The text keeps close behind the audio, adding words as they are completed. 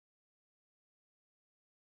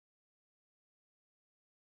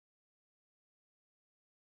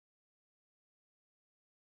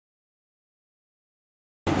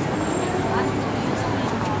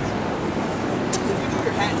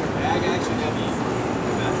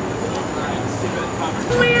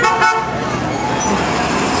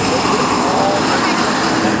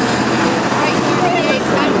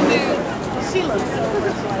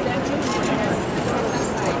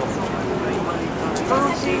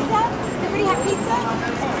pizza? Everybody have pizza?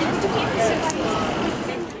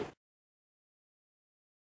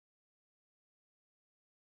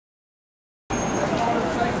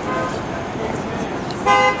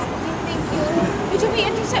 Would you be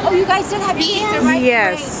interested? Oh, you guys did have your pizza, right?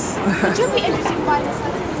 Yes. Would you be interested in buying this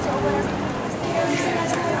pizza or whatever?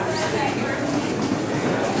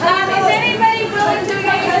 Is anybody willing to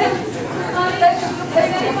go with it? Is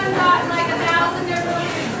anyone got like 1,000 they're willing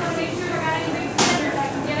to make sure they're getting big spenders? I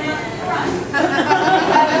can get them up front.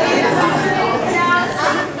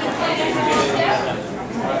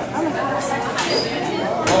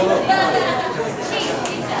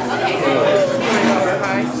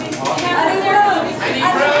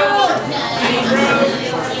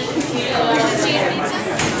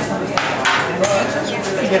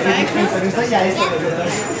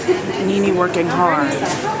 Nene working hard.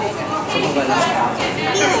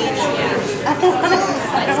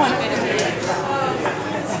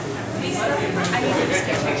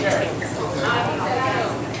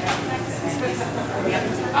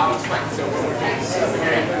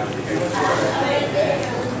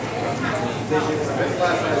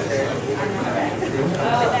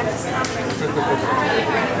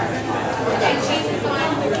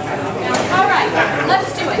 All right,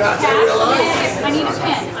 let's do it. Cash. I need a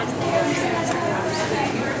pen.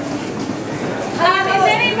 Is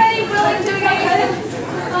anybody willing to go with it?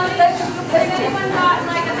 Has anyone got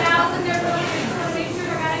like 1,000 they're willing to make sure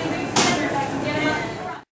they're getting big spenders? I can get them up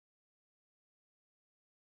front.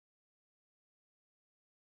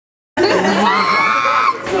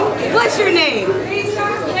 What's your name?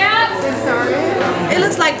 Yes. It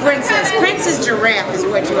looks like Princess. Princess Giraffe is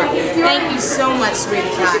what you are. Thank you so much,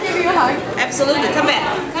 sweetheart. Give you a hug. Absolutely. Come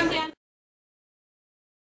back. Come down.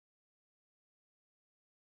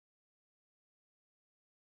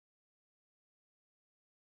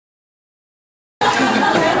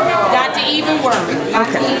 Not to even worry. Not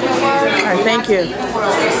to even worry. All right, thank you.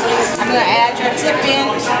 I'm going to add your tip in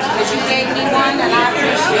because you gave me one and I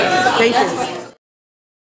appreciate it. Thank you.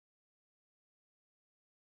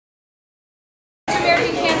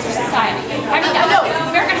 American Cancer Society. I mean, no,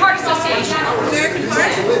 American Heart Association. American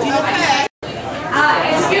Heart? Okay.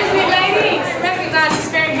 Excuse me, ladies. Recognize this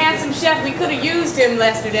very handsome chef. We could have used him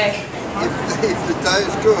yesterday. If the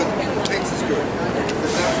dough's good, the pizza's good.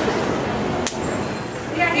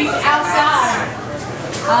 He's outside.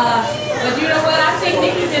 But you know what? I think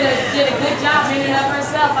Nikki did a good job in and of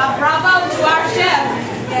herself. Bravo to our chef.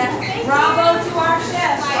 Yeah. Bravo to our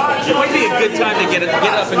chef. It might be a good time to get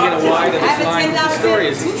up and get a wide of this line. The story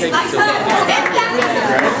is it takes so long.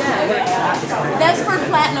 That's for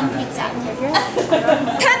platinum pizza.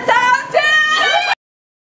 10,000.